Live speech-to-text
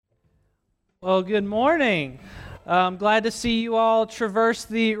Well, good morning. I'm glad to see you all traverse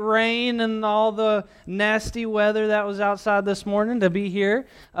the rain and all the nasty weather that was outside this morning to be here.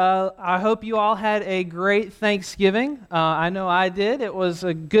 I hope you all had a great Thanksgiving. I know I did. It was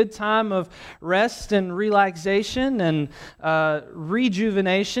a good time of rest and relaxation and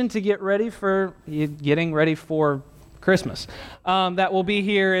rejuvenation to get ready for Christmas. That will be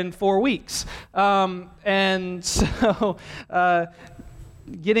here in 4 weeks.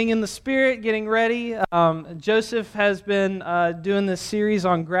 Getting in the spirit, getting ready. Joseph has been doing this series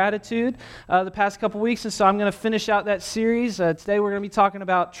on gratitude the past couple weeks, and so I'm going to finish out that series. Today we're going to be talking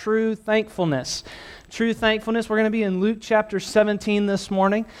about true thankfulness. True thankfulness. We're going to be in Luke chapter 17 this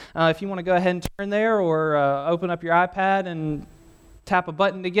morning. If you want to go ahead and turn there or open up your iPad and tap a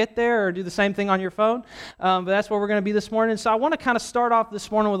button to get there, or do the same thing on your phone. But that's where we're going to be this morning. So I want to kind of start off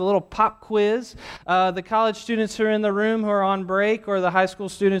this morning with a little pop quiz. The college students who are in the room who are on break, or the high school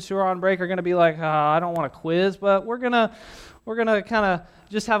students who are on break, are going to be like, I don't want a quiz, but we're gonna kind of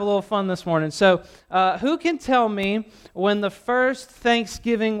just have a little fun this morning. So who can tell me when the first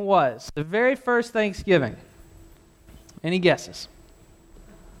Thanksgiving was? The very first Thanksgiving. Any guesses?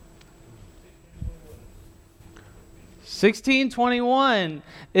 1621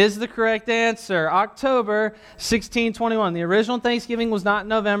 is the correct answer. October 1621. The original Thanksgiving was not in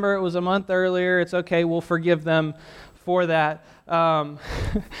November. It was a month earlier. It's okay. We'll forgive them for that. So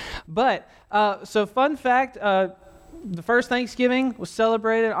fun fact, the first Thanksgiving was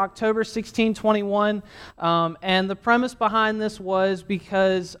celebrated October 1621, and the premise behind this was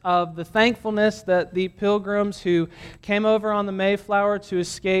because of the thankfulness that the pilgrims who came over on the Mayflower to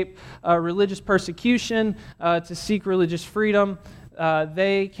escape religious persecution, to seek religious freedom,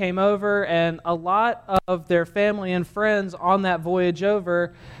 they came over, and a lot of their family and friends on that voyage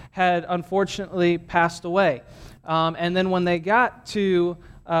over had unfortunately passed away. And then when they got to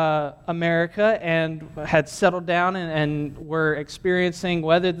America and had settled down and were experiencing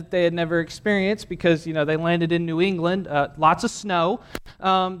weather that they had never experienced, because they landed in New England, lots of snow.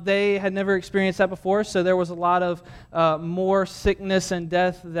 They had never experienced that before, so there was a lot of more sickness and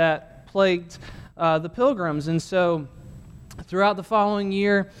death that plagued the pilgrims. And so throughout the following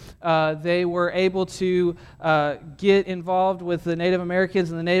year, they were able to get involved with the Native Americans,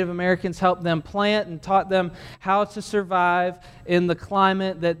 and the Native Americans helped them plant and taught them how to survive in the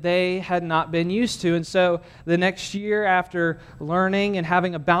climate that they had not been used to. And so the next year, after learning and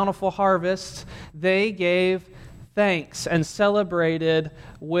having a bountiful harvest, they gave thanks and celebrated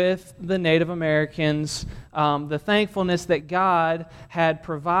with the Native Americans the thankfulness that God had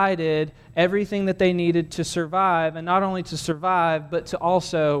provided everything that they needed to survive, and not only to survive, but to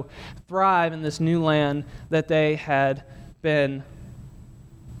also thrive in this new land that they had been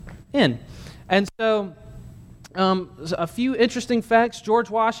in. And so a few interesting facts. George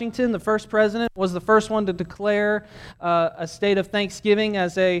Washington, the first president, was the first one to declare a state of Thanksgiving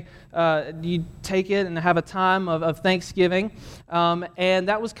as you take it and have a time of Thanksgiving. And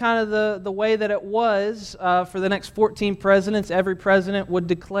that was kind of the way that it was for the next 14 presidents. Every president would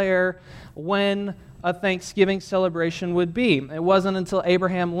declare when a Thanksgiving celebration would be. It wasn't until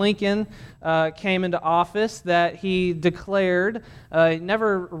Abraham Lincoln came into office that he declared, he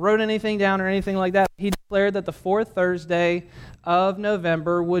never wrote anything down or anything like that, he declared that the fourth Thursday of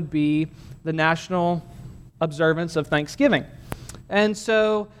November would be the national observance of Thanksgiving. And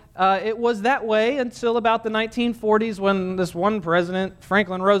so it was that way until about the 1940s, when this one president,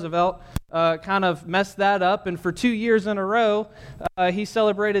 Franklin Roosevelt, kind of messed that up, and for 2 years in a row, he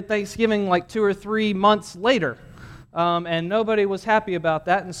celebrated Thanksgiving like 2 or 3 months later, and nobody was happy about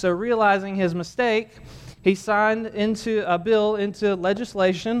that. And so, realizing his mistake, he signed into a bill into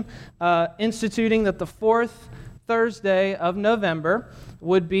legislation instituting that the fourth Thursday of November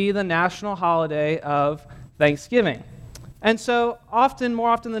would be the national holiday of Thanksgiving. And so, more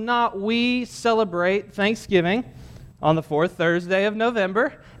often than not, we celebrate Thanksgiving on the fourth Thursday of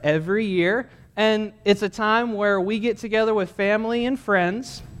November every year. And it's a time where we get together with family and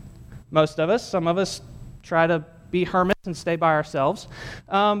friends. Most of us. Some of us try to be hermits and stay by ourselves.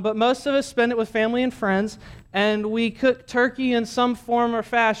 But most of us spend it with family and friends. And we cook turkey in some form or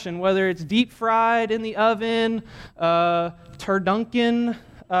fashion, whether it's deep fried in the oven, turducken,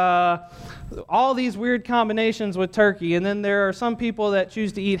 all these weird combinations with turkey. And then there are some people that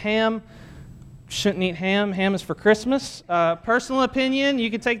choose to eat ham. Shouldn't eat ham. Ham is for Christmas. Personal opinion, you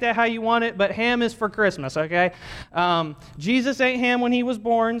can take that how you want it, but ham is for Christmas, okay? Jesus ate ham when he was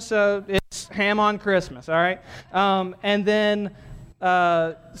born, so it's ham on Christmas, all right? And then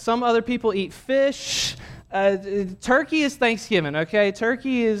some other people eat fish. Turkey is Thanksgiving, okay?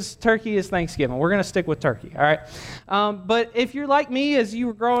 Turkey is Thanksgiving. We're going to stick with turkey, all right? But if you're like me as you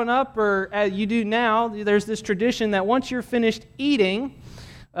were growing up or as you do now, there's this tradition that once you're finished eating,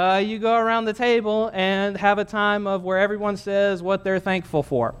 you go around the table and have a time of where everyone says what they're thankful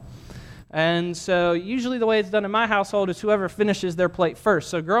for. And so usually the way it's done in my household is whoever finishes their plate first.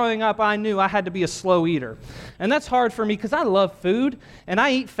 So growing up, I knew I had to be a slow eater. And that's hard for me because I love food and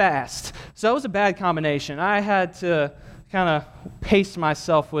I eat fast. So it was a bad combination. I had to kind of pace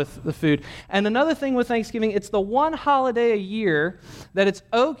myself with the food. And another thing with Thanksgiving, it's the one holiday a year that it's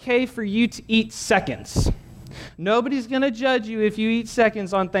okay for you to eat seconds. Nobody's going to judge you if you eat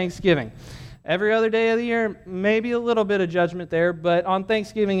seconds on Thanksgiving. Every other day of the year, maybe a little bit of judgment there, but on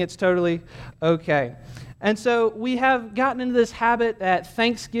Thanksgiving, it's totally okay. And so we have gotten into this habit that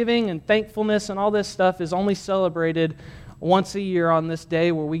Thanksgiving and thankfulness and all this stuff is only celebrated once a year on this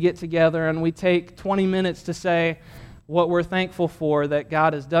day where we get together and we take 20 minutes to say what we're thankful for that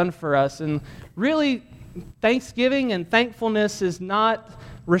God has done for us. And really, Thanksgiving and thankfulness is not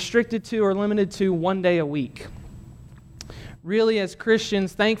restricted to or limited to one day a week. Really, as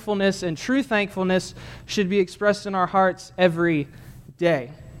Christians, thankfulness and true thankfulness should be expressed in our hearts every day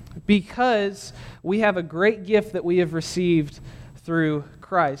because we have a great gift that we have received through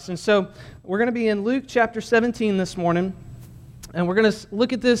Christ. And so we're going to be in Luke chapter 17 this morning, and we're going to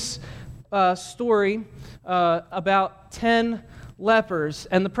look at this story about 10 lepers.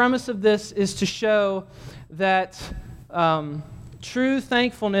 And the premise of this is to show that true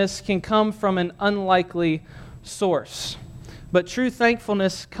thankfulness can come from an unlikely source. But true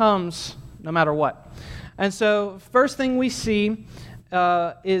thankfulness comes no matter what. And so first thing we see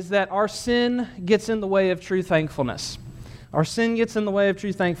is that our sin gets in the way of true thankfulness. Our sin gets in the way of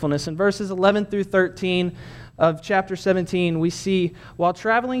true thankfulness. In verses 11 through 13 of chapter 17, we see, while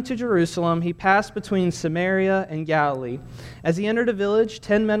traveling to Jerusalem, he passed between Samaria and Galilee. As he entered a village,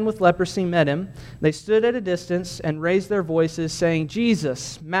 10 men with leprosy met him. They stood at a distance and raised their voices, saying,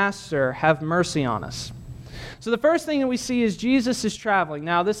 "Jesus, Master, have mercy on us." So the first thing that we see is Jesus is traveling.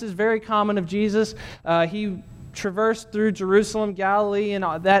 Now, this is very common of Jesus. He traversed through Jerusalem, Galilee, and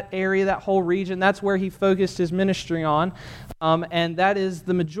that area, that whole region. That's where he focused his ministry on, and that is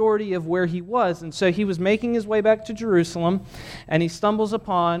the majority of where he was. And so he was making his way back to Jerusalem, and he stumbles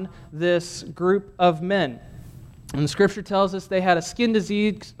upon this group of men. And the scripture tells us they had a skin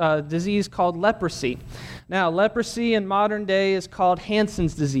disease called leprosy. Now, leprosy in modern day is called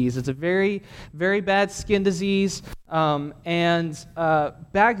Hansen's disease. It's a very, very bad skin disease. And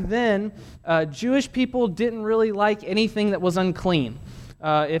back then, Jewish people didn't really like anything that was unclean.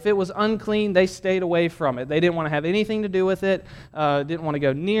 If it was unclean, they stayed away from it. They didn't want to have anything to do with it, didn't want to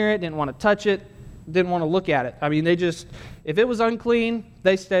go near it, didn't want to touch it, didn't want to look at it. I mean, if it was unclean,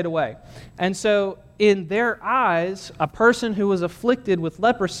 they stayed away. And so in their eyes, a person who was afflicted with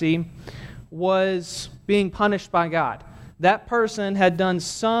leprosy was being punished by God. That person had done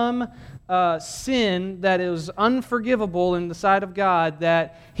some sin that is unforgivable in the sight of God,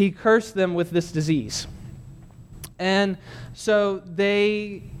 that he cursed them with this disease. And so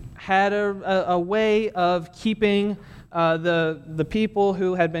they had a way of keeping the people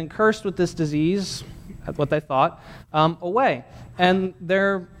who had been cursed with this disease, that's what they thought, away. And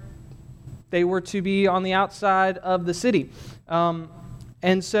they were to be on the outside of the city.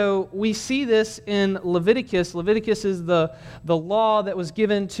 And so we see this in Leviticus. Leviticus is the law that was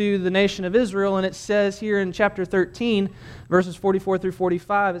given to the nation of Israel, and it says here in chapter 13, verses 44 through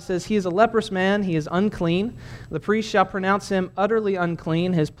 45, it says, "He is a leprous man, he is unclean. The priest shall pronounce him utterly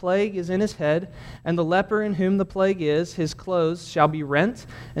unclean. His plague is in his head, and the leper in whom the plague is, his clothes shall be rent,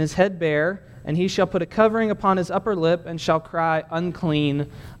 and his head bare, and he shall put a covering upon his upper lip, and shall cry, unclean,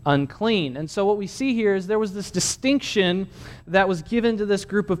 unclean." And so what we see here is there was this distinction that was given to this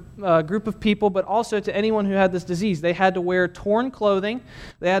group of people, but also to anyone who had this disease. They had to wear torn clothing.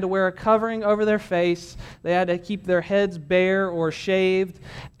 They had to wear a covering over their face. They had to keep their heads bare or shaved,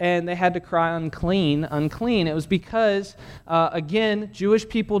 and they had to cry, unclean, unclean. It was because, again, Jewish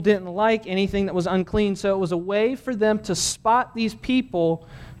people didn't like anything that was unclean, so it was a way for them to spot these people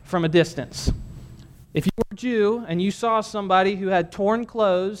from a distance. If you were a Jew and you saw somebody who had torn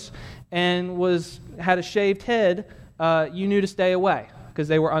clothes and had a shaved head, you knew to stay away because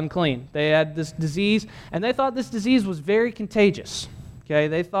they were unclean. They had this disease, and they thought this disease was very contagious. Okay,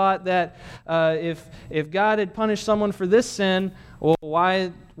 they thought that if God had punished someone for this sin, well, why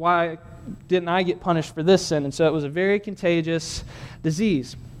didn't I get punished for this sin? And so it was a very contagious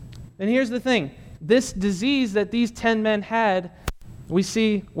disease. And here's the thing: this disease that these 10 men had, we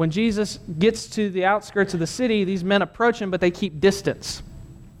see when Jesus gets to the outskirts of the city, these men approach him, but they keep distance.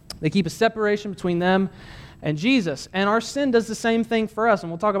 They keep a separation between them and Jesus. And our sin does the same thing for us.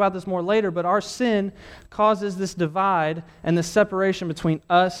 And we'll talk about this more later, but our sin causes this divide and this separation between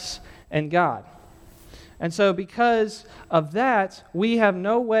us and God. And so because of that, we have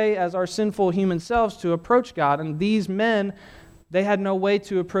no way as our sinful human selves to approach God. And these men, they had no way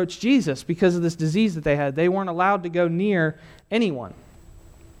to approach Jesus because of this disease that they had. They weren't allowed to go near anyone.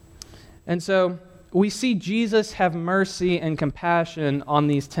 And so we see Jesus have mercy and compassion on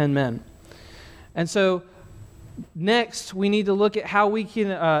these 10 men. And so next, we need to look at how we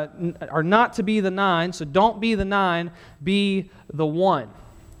can, are not to be the 9. So don't be the 9, be the 1.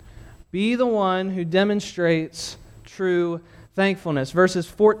 Be the one who demonstrates true thankfulness. Verses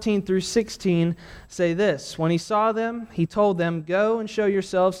 14 through 16 say this: When he saw them, he told them, "Go and show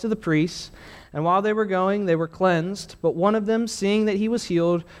yourselves to the priests." And while they were going, they were cleansed. But one of them, seeing that he was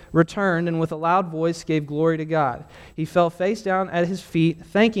healed, returned and with a loud voice gave glory to God. He fell face down at his feet,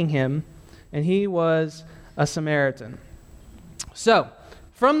 thanking him, and he was a Samaritan. So,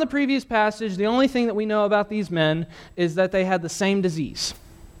 from the previous passage, the only thing that we know about these men is that they had the same disease.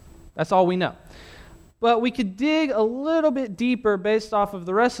 That's all we know. But we could dig a little bit deeper based off of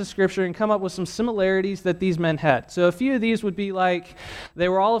the rest of Scripture and come up with some similarities that these men had. So a few of these would be like, they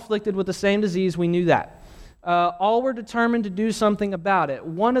were all afflicted with the same disease. We knew that. All were determined to do something about it.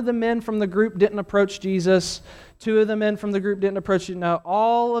 One of the men from the group didn't approach Jesus. Two of the men from the group didn't approach Jesus. No,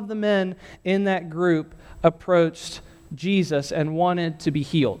 all of the men in that group approached Jesus and wanted to be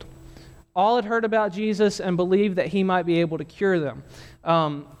healed. All had heard about Jesus and believed that he might be able to cure them.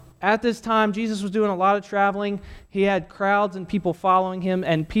 At this time, Jesus was doing a lot of traveling. He had crowds and people following him,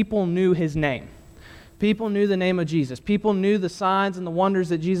 and people knew his name. People knew the name of Jesus. People knew the signs and the wonders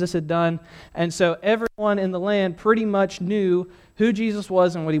that Jesus had done. And so everyone in the land pretty much knew who Jesus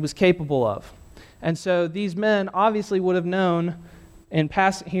was and what he was capable of. And so these men obviously would have known, in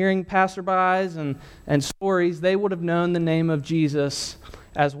hearing passerbys and stories, they would have known the name of Jesus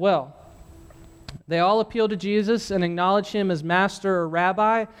as well. They all appealed to Jesus and acknowledged him as master or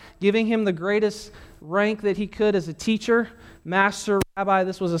rabbi, giving him the greatest rank that he could as a teacher. Master, rabbi,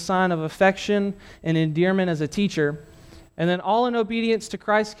 this was a sign of affection and endearment as a teacher. And then all in obedience to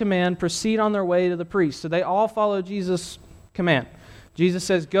Christ's command, proceed on their way to the priest. So they all follow Jesus' command. Jesus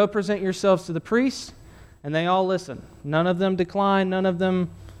says, "Go present yourselves to the priest," and they all listen. None of them decline, none of them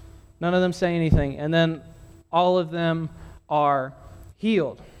say anything. And then all of them are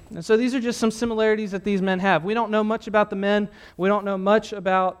healed. And so these are just some similarities that these men have. We don't know much about the men. We don't know much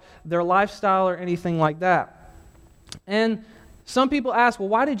about their lifestyle or anything like that. And some people ask, well,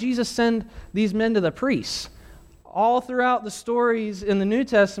 why did Jesus send these men to the priests? All throughout the stories in the New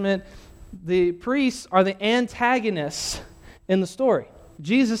Testament, the priests are the antagonists in the story.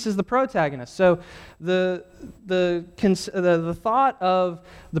 Jesus is the protagonist. So the thought of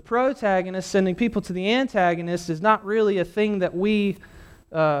the protagonist sending people to the antagonist is not really a thing that we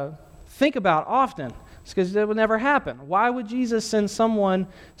think about often. It's because it would never happen. Why would Jesus send someone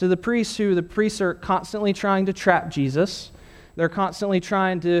to the priests who the priests are constantly trying to trap Jesus? They're constantly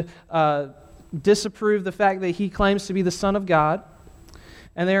trying to disapprove the fact that he claims to be the Son of God.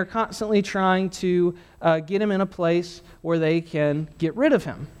 And they are constantly trying to get him in a place where they can get rid of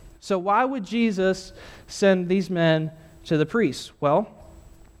him. So why would Jesus send these men to the priests? Well,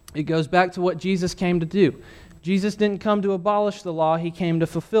 it goes back to what Jesus came to do. Jesus didn't come to abolish the law, he came to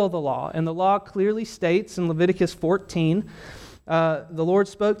fulfill the law. And the law clearly states in Leviticus 14, the Lord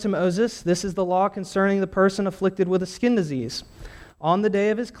spoke to Moses, "This is the law concerning the person afflicted with a skin disease. On the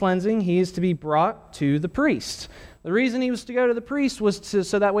day of his cleansing, he is to be brought to the priest." The reason he was to go to the priest was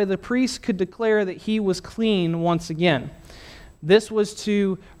so that way the priest could declare that he was clean once again. This was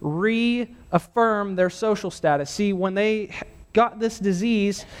to reaffirm their social status. See, when they got this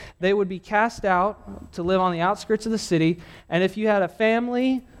disease, they would be cast out to live on the outskirts of the city, and if you had a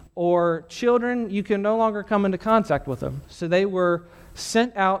family or children, you could no longer come into contact with them. So they were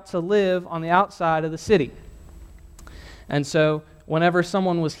sent out to live on the outside of the city. And so whenever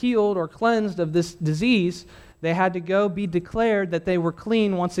someone was healed or cleansed of this disease, they had to go be declared that they were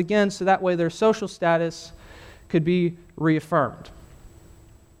clean once again, so that way their social status could be reaffirmed.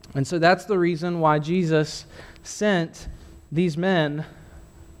 And so that's the reason why Jesus sent these men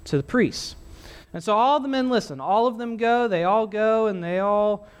to the priests. And so all the men listen. All of them go, and they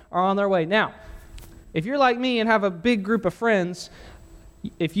all are on their way. Now, if you're like me and have a big group of friends,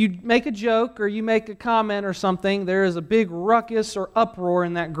 if you make a joke or you make a comment or something, there is a big ruckus or uproar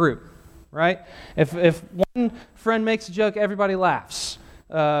in that group, right? If one friend makes a joke, everybody laughs.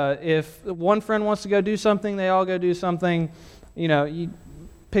 If one friend wants to go do something, they all go do something. You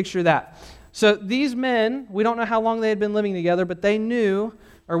picture that. So these men, we don't know how long they had been living together, but they knew,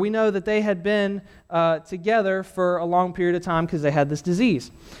 or we know that they had been together for a long period of time because they had this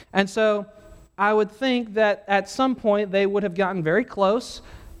disease. And so I would think that at some point they would have gotten very close,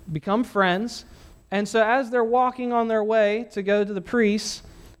 become friends. And so as they're walking on their way to go to the priest,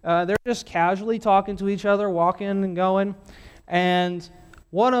 they're just casually talking to each other, walking and going. And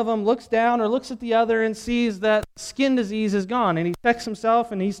one of them looks down or looks at the other and sees that skin disease is gone. And he checks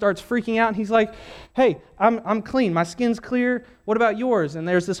himself and he starts freaking out. And he's like, hey, I'm clean. My skin's clear. What about yours? And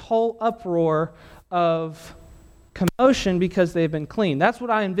there's this whole uproar of commotion because they've been clean. That's what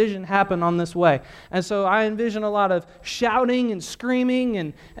I envision happen on this way. And so I envision a lot of shouting and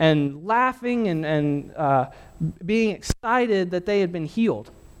screaming and laughing and being excited that they had been healed.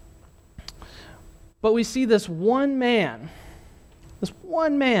 But we see this one man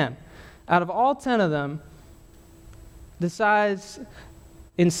out of all 10 of them decides,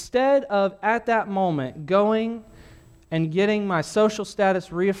 instead of at that moment going and getting my social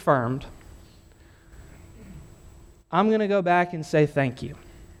status reaffirmed, I'm going to go back and say thank you.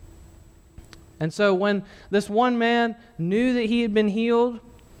 And so when this one man knew that he had been healed,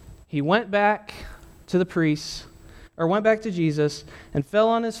 he went back to the priest, or went back to Jesus, and fell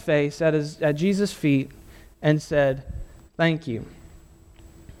on his face at Jesus' feet and said, thank you.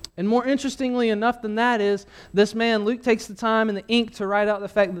 And more interestingly enough than that is, this man, Luke takes the time and the ink to write out the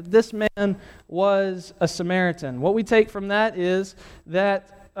fact that this man was a Samaritan. What we take from that is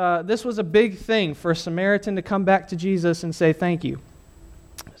that this was a big thing for a Samaritan to come back to Jesus and say thank you.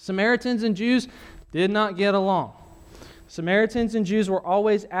 Samaritans and Jews did not get along. Samaritans and Jews were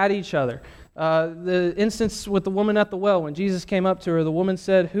always at each other. The instance with the woman at the well, when Jesus came up to her, the woman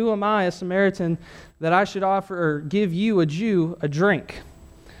said, who am I, a Samaritan, that I should offer or give you, a Jew, a drink?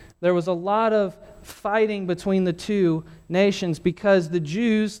 There was a lot of fighting between the two nations because the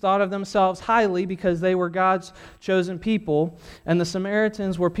Jews thought of themselves highly because they were God's chosen people, and the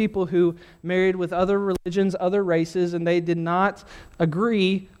Samaritans were people who married with other religions, other races, and they did not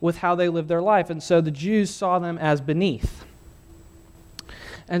agree with how they lived their life, and so the Jews saw them as beneath.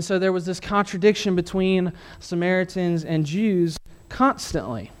 And so there was this contradiction between Samaritans and Jews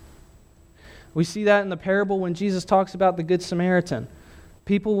constantly. We see that in the parable when Jesus talks about the Good Samaritan.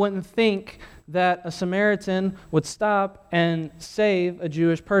 People wouldn't think that a Samaritan would stop and save a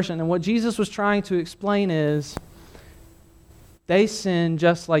Jewish person. And what Jesus was trying to explain is, they sin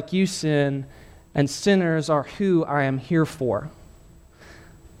just like you sin, and sinners are who I am here for.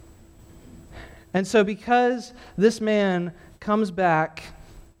 And so because this man comes back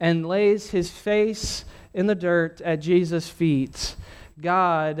and lays his face in the dirt at Jesus' feet,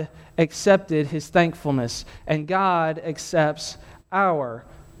 God accepted his thankfulness, and God accepts our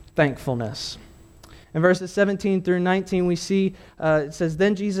thankfulness. In verses 17 through 19, we see, it says,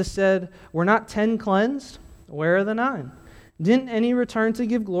 then Jesus said, were not 10 cleansed? Where are the 9? Didn't any return to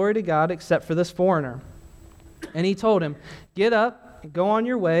give glory to God except for this foreigner? And he told him, get up, go on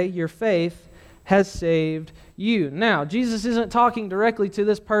your way, your faith has saved you. Now, Jesus isn't talking directly to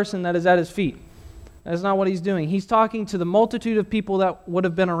this person that is at his feet. That's not what he's doing. He's talking to the multitude of people that would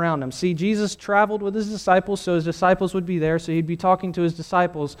have been around him. See, Jesus traveled with his disciples, so his disciples would be there, so he'd be talking to his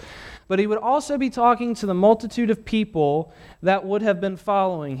disciples. But he would also be talking to the multitude of people that would have been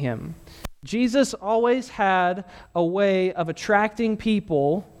following him. Jesus always had a way of attracting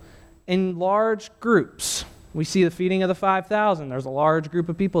people in large groups. We see the feeding of the 5,000. There's a large group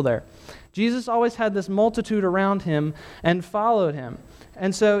of people there. Jesus always had this multitude around him and followed him.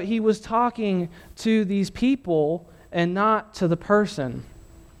 And so he was talking to these people and not to the person.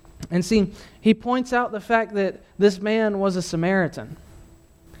 And see, he points out the fact that this man was a Samaritan.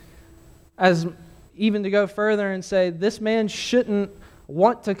 As even to go further and say, this man shouldn't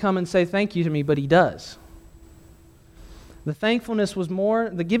want to come and say thank you to me, but he does. The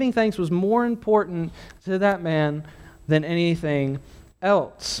giving thanks was more important to that man than anything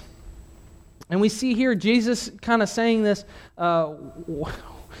else. And we see here Jesus kind of saying this,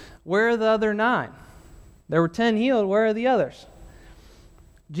 where are the other 9? There were 10 healed, where are the others?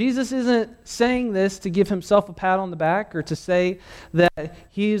 Jesus isn't saying this to give himself a pat on the back or to say that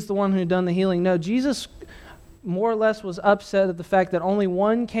he's the one who done the healing. No, Jesus more or less was upset at the fact that only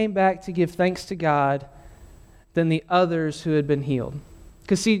one came back to give thanks to God than the others who had been healed.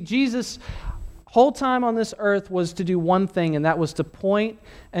 Because see, Jesus' whole time on this earth was to do one thing, and that was to point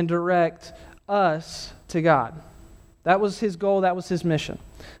and direct us to God. That was his goal, that was his mission.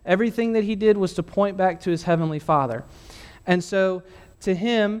 Everything that he did was to point back to his heavenly Father. And so to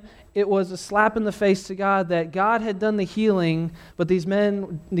him, it was a slap in the face to God that God had done the healing, but these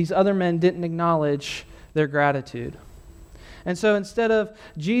other men didn't acknowledge their gratitude. And so instead of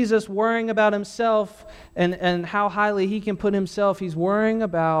Jesus worrying about himself and how highly he can put himself, he's worrying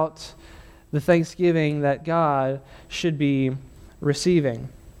about the thanksgiving that God should be receiving.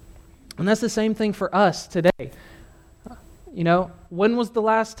 And that's the same thing for us today. You know, when was the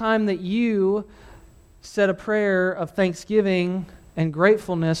last time that you said a prayer of thanksgiving and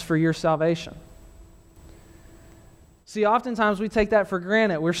gratefulness for your salvation? See, oftentimes we take that for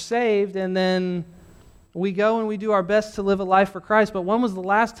granted. We're saved and then we go and we do our best to live a life for Christ. But when was the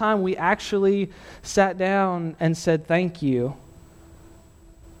last time we actually sat down and said thank you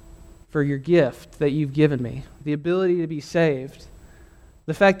for your gift that you've given me, the ability to be saved,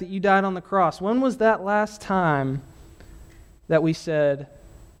 the fact that you died on the cross? When was that last time that we said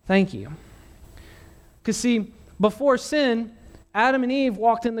thank you? Because see, before sin, Adam and Eve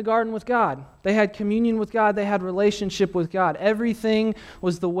walked in the garden with God. They had communion with God. They had relationship with God. Everything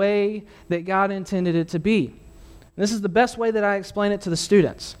was the way that God intended it to be. And this is the best way that I explain it to the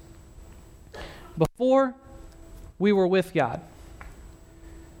students. Before, we were with God.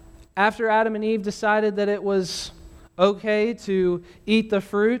 After Adam and Eve decided that it was okay to eat the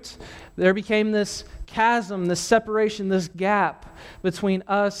fruit, there became this chasm, this separation, this gap between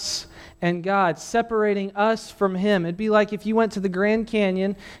us and God, separating us from Him. It'd be like if you went to the Grand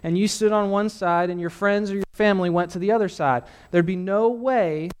Canyon and you stood on one side and your friends or your family went to the other side. There'd be no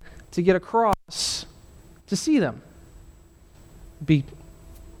way to get across to see them. It'd be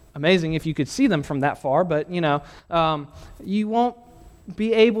amazing if you could see them from that far, but you won't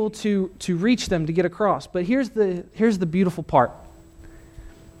be able to reach them to get across. But here's the beautiful part.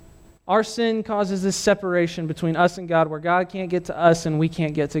 Our sin causes this separation between us and God, where God can't get to us and we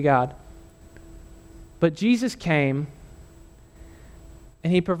can't get to God. But Jesus came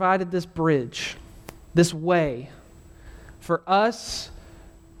and He provided this bridge, this way for us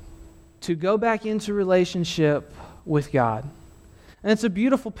to go back into relationship with God. And it's a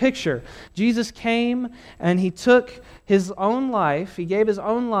beautiful picture. Jesus came and He took His own life. He gave His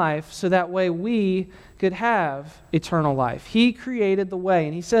own life so that way we could have eternal life. He created the way,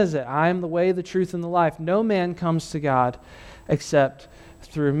 and He says it, I am the way, the truth, and the life. No man comes to God except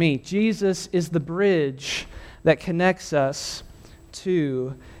through me. Jesus is the bridge that connects us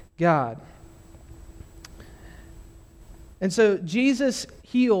to God. And so Jesus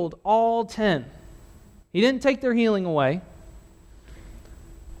healed all 10. He didn't take their healing away.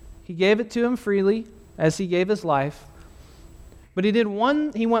 He gave it to him freely as He gave His life. But He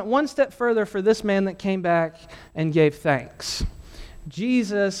went one step further for this man that came back and gave thanks.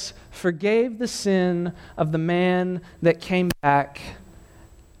 Jesus forgave the sin of the man that came back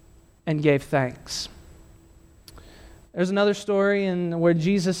and gave thanks. There's another story where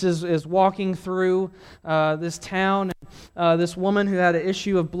Jesus is walking through this town. This woman who had an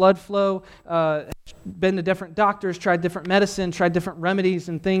issue of blood flow, been to different doctors, tried different medicine, tried different remedies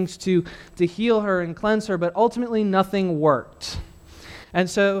and things to heal her and cleanse her, but ultimately nothing worked. And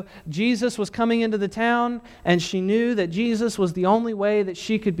so Jesus was coming into the town, and she knew that Jesus was the only way that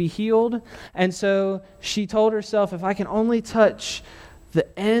she could be healed. And so she told herself, if I can only touch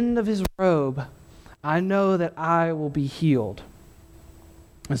the end of His robe, I know that I will be healed.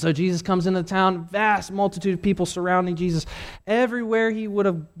 And so Jesus comes into town, vast multitude of people surrounding Jesus. Everywhere He would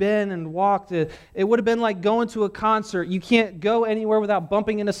have been and walked, it would have been like going to a concert. You can't go anywhere without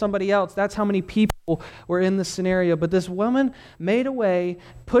bumping into somebody else. That's how many people were in this scenario. But this woman made a way,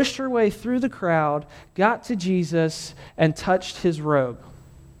 pushed her way through the crowd, got to Jesus, and touched His robe.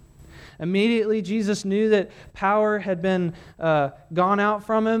 Immediately, Jesus knew that power had been gone out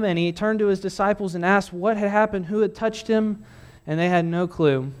from Him, and He turned to His disciples and asked what had happened, who had touched Him, and they had no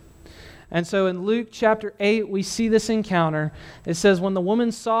clue. And so in Luke chapter 8, we see this encounter. It says, when the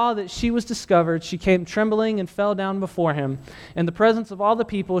woman saw that she was discovered, she came trembling and fell down before Him. In the presence of all the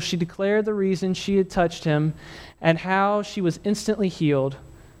people, she declared the reason she had touched Him and how she was instantly healed.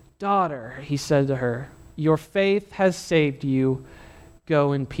 Daughter, He said to her, your faith has saved you.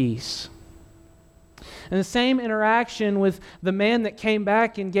 Go in peace. And the same interaction with the man that came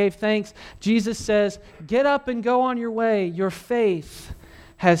back and gave thanks, Jesus says, get up and go on your way. Your faith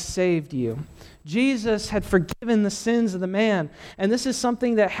has saved you. Jesus had forgiven the sins of the man. And this is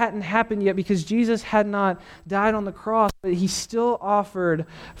something that hadn't happened yet because Jesus had not died on the cross, but He still offered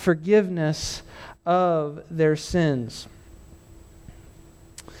forgiveness of their sins.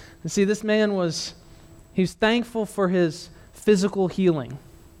 And see, this man was thankful for his physical healing.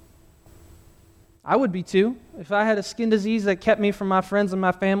 I would be too. If I had a skin disease that kept me from my friends and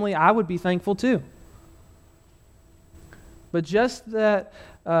my family, I would be thankful too. But just that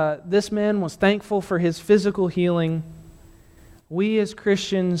this man was thankful for his physical healing, we as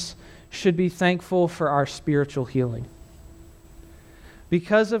Christians should be thankful for our spiritual healing.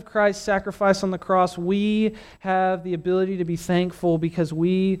 Because of Christ's sacrifice on the cross, we have the ability to be thankful because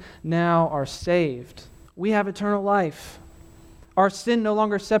we now are saved. We have eternal life. Our sin no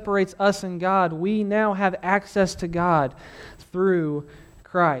longer separates us and God. We now have access to God through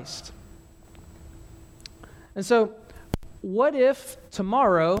Christ. And so, what if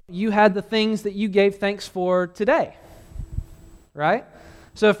tomorrow you had the things that you gave thanks for today? Right?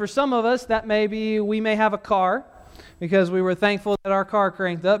 So for some of us, that may be we may have a car because we were thankful that our car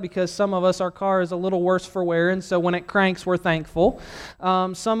cranked up, because some of us, our car is a little worse for wear, and so when it cranks, we're thankful.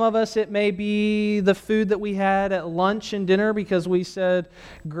 Some of us, it may be the food that we had at lunch and dinner because we said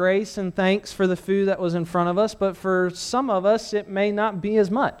grace and thanks for the food that was in front of us, but for some of us, it may not be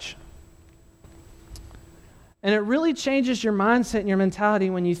as much. And it really changes your mindset and your mentality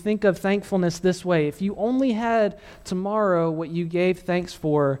when you think of thankfulness this way. If you only had tomorrow what you gave thanks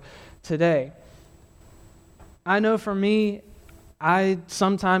for today. I know for me, I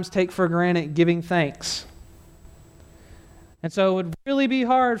sometimes take for granted giving thanks. And so it would really be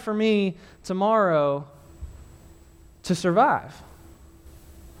hard for me tomorrow to survive.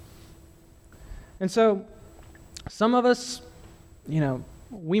 And so some of us,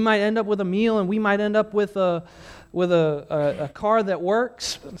 we might end up with a meal, and we might end up with a car that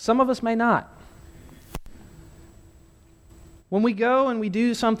works. Some of us may not. When we go and we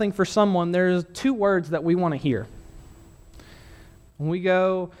do something for someone, there's 2 words that we want to hear. When we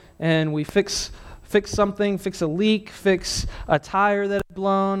go and we fix something, fix a leak, fix a tire that is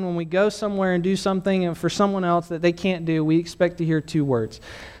blown, when we go somewhere and do something and for someone else that they can't do, we expect to hear 2 words.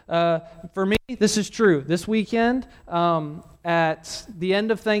 For me, this is true. This weekend, at the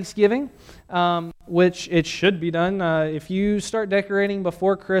end of Thanksgiving, which it should be done. If you start decorating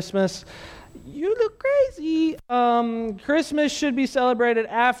before Christmas, you look crazy. Christmas should be celebrated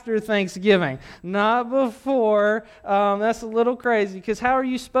after Thanksgiving, not before. That's a little crazy, because how are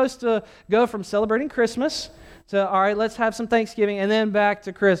you supposed to go from celebrating Christmas to, all right, let's have some Thanksgiving, and then back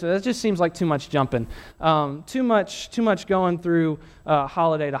to Christmas? That just seems like too much jumping, too much going through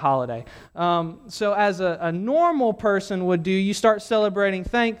holiday to holiday. So as a normal person would do, you start celebrating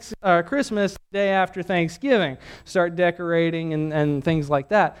Christmas the day after Thanksgiving, start decorating and things like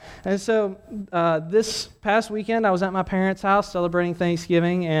that. And so this past weekend, I was at my parents' house celebrating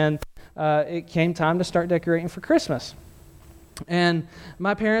Thanksgiving, and it came time to start decorating for Christmas. And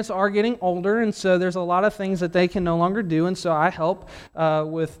my parents are getting older, and so there's a lot of things that they can no longer do, and so I help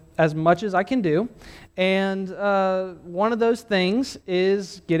with as much as I can do. And one of those things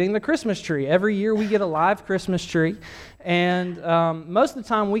is getting the Christmas tree. Every year we get a live Christmas tree, and most of the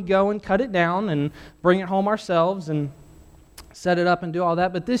time we go and cut it down and bring it home ourselves and set it up and do all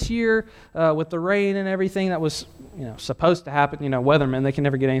that. But this year, with the rain and everything that was supposed to happen, weathermen, they can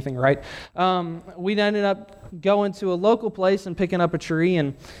never get anything right. We ended up going to a local place and picking up a tree.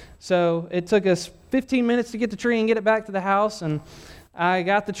 And so it took us 15 minutes to get the tree and get it back to the house. And I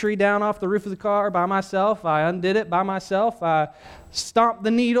got the tree down off the roof of the car by myself. I undid it by myself. I stomped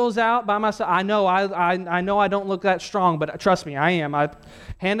the needles out by myself. I know I don't look that strong, but trust me, I am.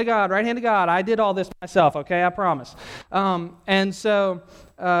 Hand of God, right hand of God. I did all this myself, okay? I promise. And so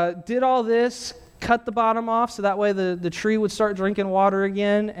did all this, cut the bottom off so that way the tree would start drinking water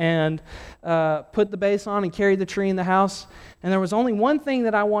again, and put the base on and carried the tree in the house. And there was only one thing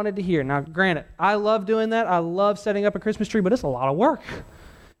that I wanted to hear. Now, granted, I love doing that. I love setting up a Christmas tree, but it's a lot of work.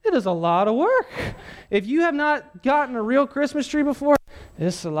 It is a lot of work. If you have not gotten a real Christmas tree before,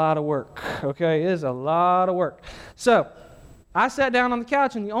 it's a lot of work, okay? It is a lot of work. So I sat down on the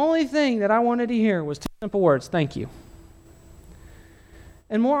couch, and the only thing that I wanted to hear was 2 simple words: thank you.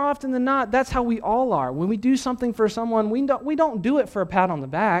 And more often than not, that's how we all are. When we do something for someone, we don't do it for a pat on the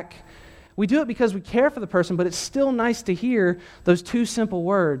back. We do it because we care for the person, but it's still nice to hear those 2 simple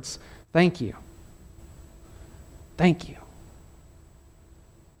words: thank you. Thank you.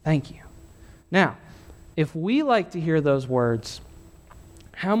 Thank you. Now, if we like to hear those words,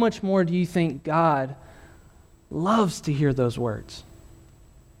 how much more do you think God loves to hear those words?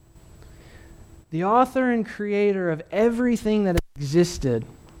 The author and creator of everything that existed,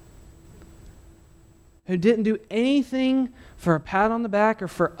 who didn't do anything for a pat on the back or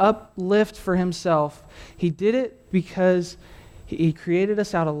for uplift for himself. He did it because he created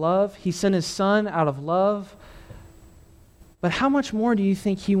us out of love. He sent his son out of love. But how much more do you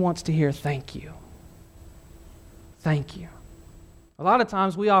think he wants to hear thank you? Thank you. A lot of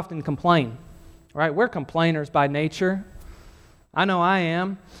times we often complain, right? We're complainers by nature. I know I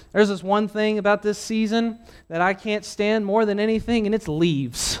am. There's this one thing about this season that I can't stand more than anything, and it's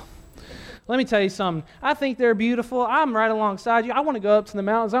leaves. Let me tell you something. I think they're beautiful. I'm right alongside you. I want to go up to the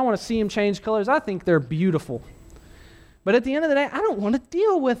mountains. I want to see them change colors. I think they're beautiful. But at the end of the day, I don't want to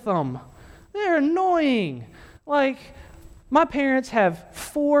deal with them. They're annoying. Like, my parents have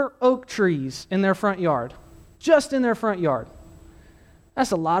 4 oak trees in their front yard, just in their front yard.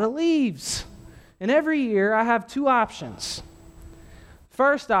 That's a lot of leaves. And every year I have 2 options.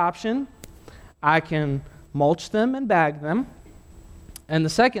 First option, I can mulch them and bag them. And the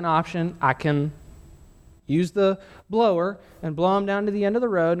second option, I can use the blower and blow them down to the end of the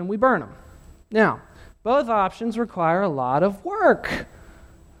road and we burn them. Now, both options require a lot of work.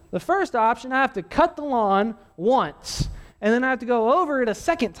 The first option, I have to cut the lawn once, and then I have to go over it a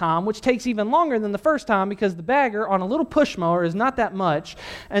second time, which takes even longer than the first time because the bagger on a little push mower is not that much.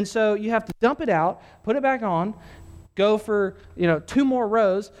 And so you have to dump it out, put it back on, go for 2 more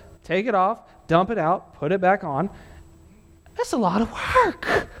rows, take it off, dump it out, put it back on. That's a lot of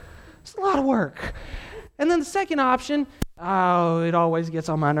work. It's a lot of work. And then the second option, it always gets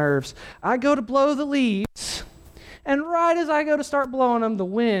on my nerves. I go to blow the leaves, and right as I go to start blowing them, the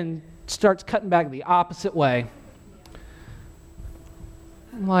wind starts cutting back the opposite way.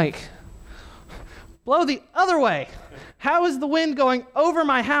 I'm like, blow the other way. How is the wind going over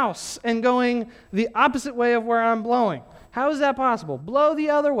my house and going the opposite way of where I'm blowing? How is that possible? Blow the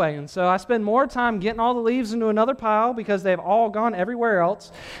other way. And so I spend more time getting all the leaves into another pile because they've all gone everywhere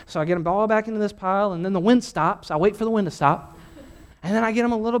else. So I get them all back into this pile, and then the wind stops. I wait for the wind to stop. And then I get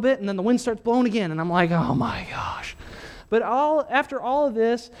them a little bit, and then the wind starts blowing again. And I'm like, oh my gosh. But after all of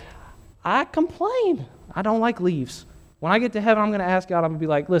this, I complain. I don't like leaves. When I get to heaven, I'm going to ask God, I'm going to be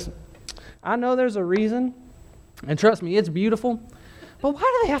like, listen, I know there's a reason, and trust me, it's beautiful, but why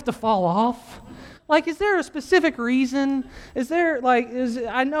do they have to fall off? Like, is there a specific reason?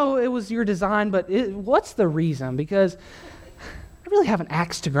 I know it was your design, but what's the reason? Because I really have an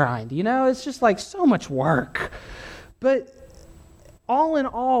axe to grind, It's just like so much work. But all in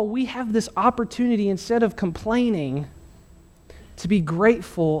all, we have this opportunity, instead of complaining, to be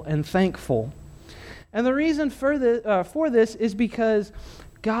grateful and thankful. And the reason for this is because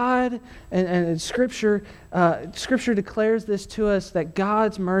God and Scripture declares this to us, that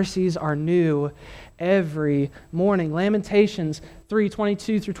God's mercies are new every morning. Lamentations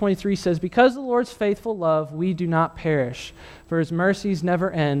 3:22-23 says, because the Lord's faithful love, we do not perish, for his mercies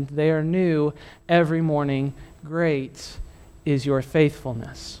never end. They are new every morning. Great is your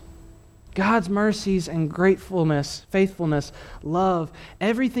faithfulness. God's mercies and gratefulness, faithfulness, love,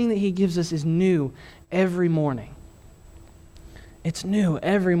 everything that he gives us is new every morning. It's new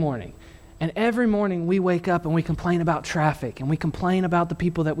every morning. And every morning we wake up and we complain about traffic and we complain about the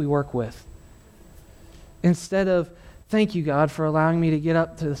people that we work with. Instead of, thank you, God, for allowing me to get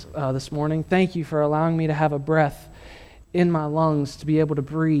up to this morning. Thank you for allowing me to have a breath in my lungs to be able to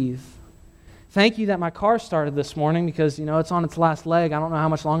breathe. Thank you that my car started this morning because, it's on its last leg. I don't know how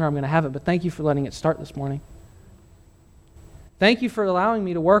much longer I'm going to have it, but thank you for letting it start this morning. Thank you for allowing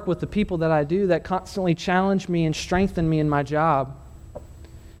me to work with the people that I do that constantly challenge me and strengthen me in my job.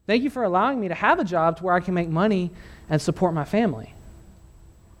 Thank you for allowing me to have a job to where I can make money and support my family.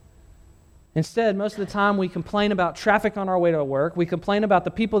 Instead, most of the time we complain about traffic on our way to work. We complain about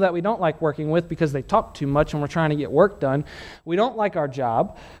the people that we don't like working with because they talk too much and we're trying to get work done. We don't like our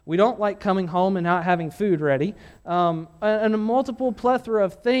job. We don't like coming home and not having food ready. And a multiple plethora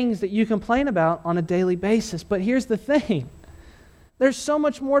of things that you complain about on a daily basis. But here's the thing. There's so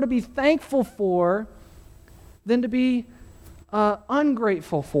much more to be thankful for than to be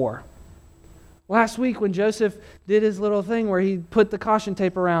ungrateful for. Last week when Joseph did his little thing where he put the caution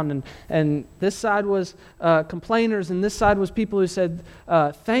tape around and this side was complainers and this side was people who said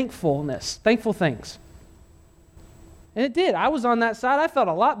thankful things. And it did. I was on that side. I felt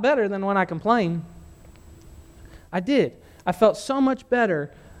a lot better than when I complained. I did. I felt so much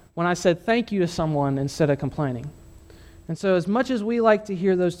better when I said thank you to someone instead of complaining. And so as much as we like to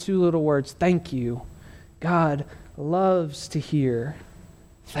hear those 2 little words, thank you, God loves to hear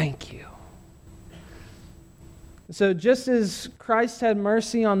thank you. So just as Christ had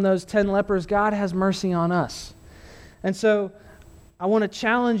mercy on those 10 lepers, God has mercy on us. And so I want to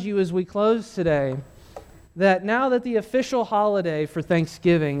challenge you as we close today that now that the official holiday for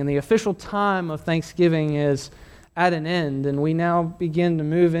Thanksgiving and the official time of Thanksgiving is at an end, and we now begin to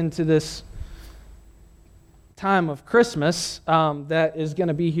move into this time of Christmas that is going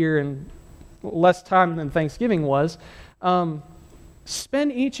to be here in less time than Thanksgiving was,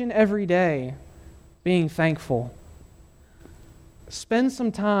 spend each and every day being thankful. Spend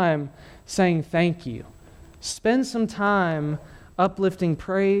some time saying thank you. Spend some time uplifting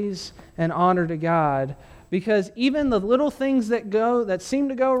praise and honor to God, because even the little things that seem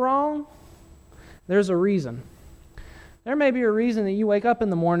to go wrong, there's a reason. There may be a reason that you wake up in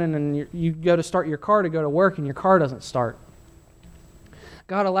the morning and you go to start your car to go to work and your car doesn't start.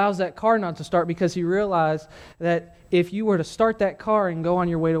 God allows that car not to start because He realized that if you were to start that car and go on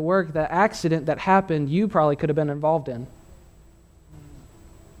your way to work, the accident that happened, you probably could have been involved in.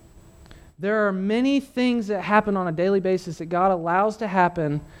 There are many things that happen on a daily basis that God allows to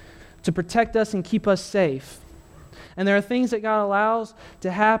happen to protect us and keep us safe. And there are things that God allows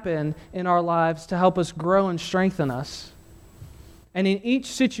to happen in our lives to help us grow and strengthen us. And in each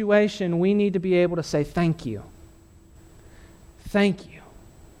situation, we need to be able to say, thank you. Thank you.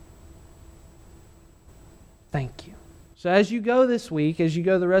 Thank you. So as you go this week, as you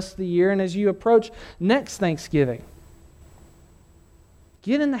go the rest of the year, and as you approach next Thanksgiving,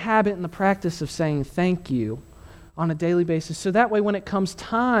 get in the habit and the practice of saying thank you on a daily basis. So that way when it comes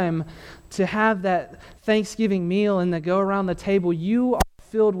time to have that Thanksgiving meal and to go around the table, you are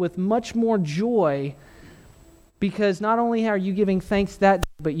filled with much more joy because not only are you giving thanks that day,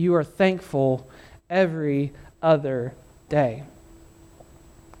 but you are thankful every other day.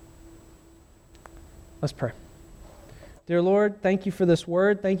 Let's pray. Dear Lord, thank you for this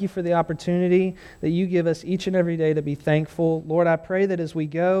word. Thank you for the opportunity that you give us each and every day to be thankful. Lord, I pray that as we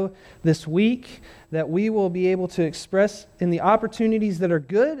go this week, that we will be able to express in the opportunities that are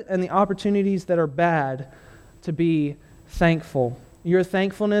good and the opportunities that are bad to be thankful. Your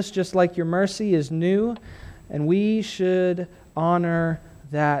thankfulness, just like your mercy, is new, and we should honor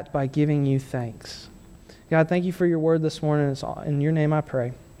that by giving you thanks. God, thank you for your word this morning. In your name I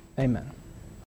pray. Amen.